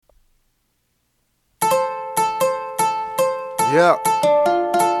Yeah.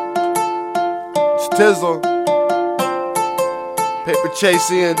 It's Tizzle. Paper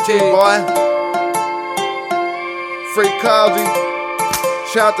Chase ENT, boy. Free Caldi.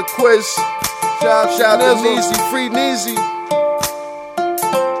 Shout to Quiz. Shout to Neezy. Free Neezy.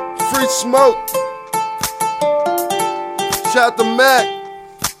 Free Smoke. Shout to Mac.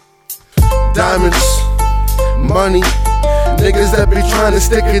 Diamonds. Money. Niggas that be trying to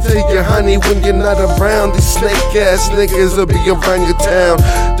stick it to your honey when you're not around. These snake ass niggas will be around your town.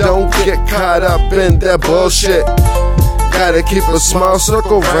 Don't get caught up in that bullshit. Gotta keep a small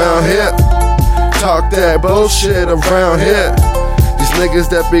circle around here. Talk that bullshit around here. These niggas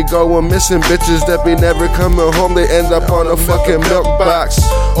that be going missing, bitches that be never coming home, they end up on a fucking milk box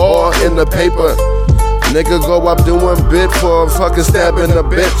or in the paper. Nigga go up doing bid for a fucking stabbing a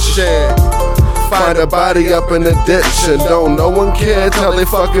bitch. Shit. Find a body up in the ditch and don't no one care till they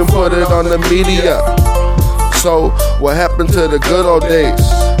fucking put it on the media. So what happened to the good old days?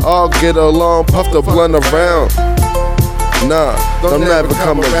 All get along, puff the blunt around. Nah, they'll never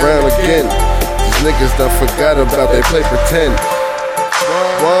come around again. These niggas done forgot about they play pretend.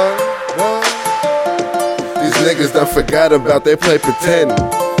 These niggas done forgot about they play pretend.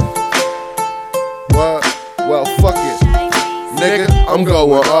 What? Well, fuck it. Nigga, I'm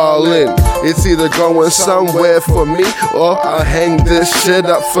going all in. It's either going somewhere for me or I'll hang this shit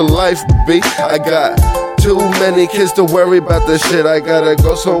up for life, B. I got too many kids to worry about this shit. I gotta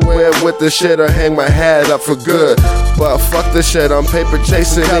go somewhere with this shit or hang my hat up for good. But fuck this shit, I'm paper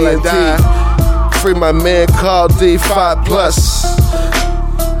chasing ENT. Free my man Caldi 5+.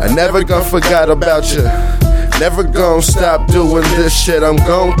 I never gonna forget about you. Never gonna stop doing this shit. I'm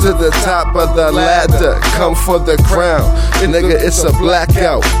going to the top of the ladder. Come for the crown. Nigga, it's a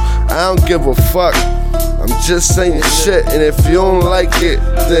blackout. I don't give a fuck. I'm just saying shit. And if you don't like it,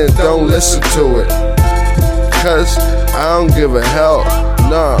 then don't listen to it. Cause I don't give a hell.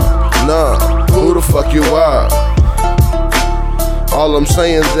 Nah. Who the fuck you are? All I'm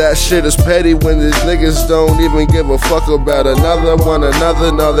saying is that shit is petty when these niggas don't even give a fuck about another.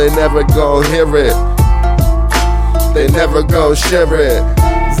 No, they never gon' hear it. They never gon' share it.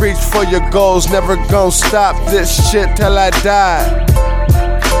 Reach for your goals, never gon' stop this shit till I die.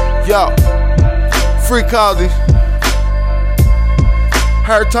 Yo, Free Caldi.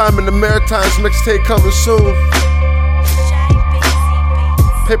 Hard Time in the Maritimes mixtape coming soon.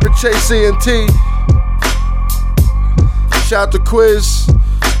 Paper Chase ENT. Shout to Quiz.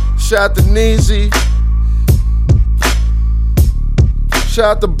 Shout to Neezy.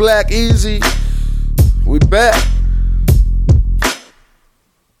 Shout to Black Easy. We back.